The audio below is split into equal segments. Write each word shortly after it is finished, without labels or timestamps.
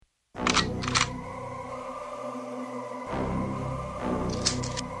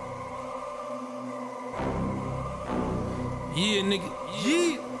Yeah, nigga.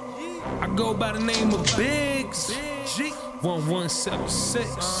 Yeah. I go by the name of biggz.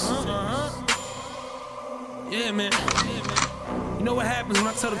 1176. Yeah, man. You know what happens when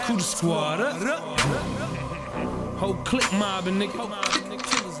I tell the crew to squad up? Whole click mobbing, nigga.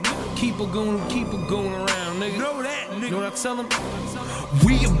 Keep it going around, nigga. Know that, nigga. You know what I tell them?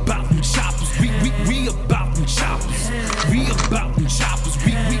 We about them choppers. We about them choppers. We about them choppers.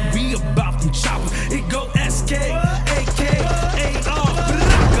 We about them choppers. It go SK, AK, AR,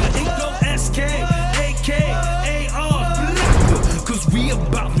 Blaka. It go SK, AK, AR, Blaka. Cause we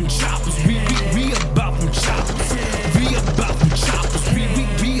about them choppers. We about them choppers. We about them choppers.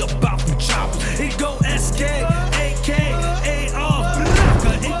 We about them choppers. It go SK, AK, AR,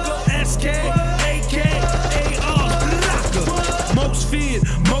 Blaka. It go SK, AK, AR, Blaka. Most feared,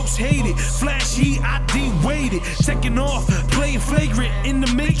 most hated, flash heat, ID weighted, checking off, playing flagrant in the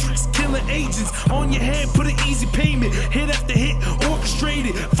matrix, killing agents on your head, put an easy payment, hit after hit,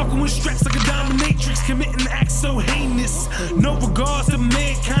 orchestrated, fucking with straps like a dominatrix, committing acts so heinous, no regards to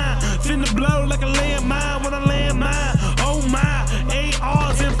mankind, finna blow like a landmine when I land mine, oh my,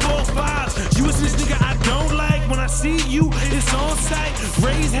 ARs and 4-5s, you is this nigga I don't like, when I see you, it's on sight,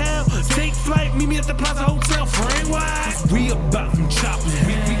 raise hell, take flight, meet me at the Plaza Hotel, frame-wise, we about them choppers,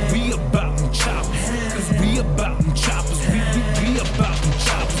 we about them choppers, cause we about them choppers, we about them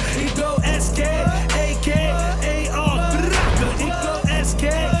choppers, it go SK, AK, AR, Blaka, it go SK,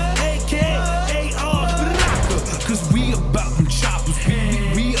 AK, AR, Blaka, cause we about them choppers,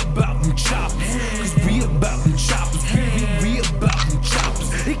 we about them choppers, cause we about them choppers, we about them choppers,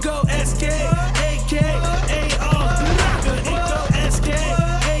 it go SK, AK, AR, Blaka, it go SK,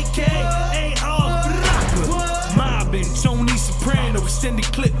 AK, AR, Blaka, mobbing, Tony Soprano, extended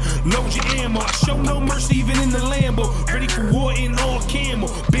clip, load your ammo, I show no mercy even in the Lambo, ready for war in all camo,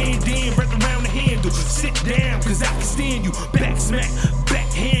 bandana wrapped around the handle, sit down cause I can stand you, back smack,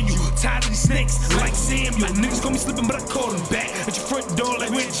 backhand you, tired of these snakes like Samuel, niggas call me slipping but I call them back, at your front door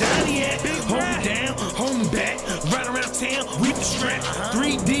like where Johnny at, hold me down, hold me back, right around town, whip the strap,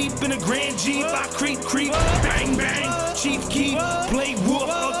 3 deep in a Grand Jeep, I creep, bang bang, Chief Keef, play wolf,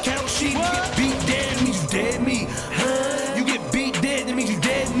 account sheep, you get beat dead, that means you dead me, you get beat dead, that means you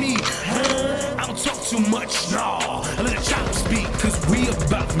dead me, I don't talk too much, nah, I let the choppers speak, cause we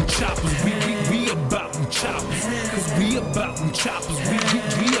about them choppers, we about them choppers, cause we about them choppers, we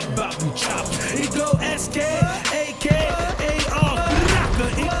about them choppers, it go SK,